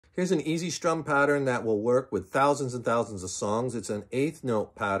Here's an easy strum pattern that will work with thousands and thousands of songs. It's an 8th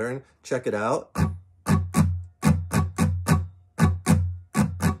note pattern. Check it out.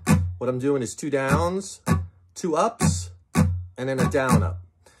 What I'm doing is 2 downs, 2 ups, and then a down up.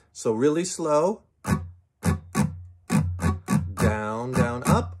 So really slow. Down, down,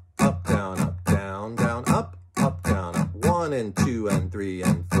 up, down, up, down, down, up, down, up. 1 and 2 and 3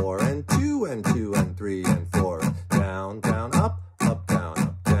 and 4 and 2 and 2 and 3 and 4. Down, down, up, down,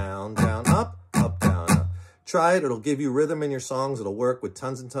 up, down, down, up, down, up. Try it. It'll give you rhythm in your songs. It'll work with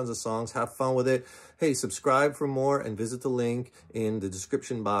tons and tons of songs. Have fun with it. Hey, subscribe for more and visit the link in the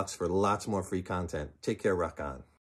description box for lots more free content. Take care. Rock on.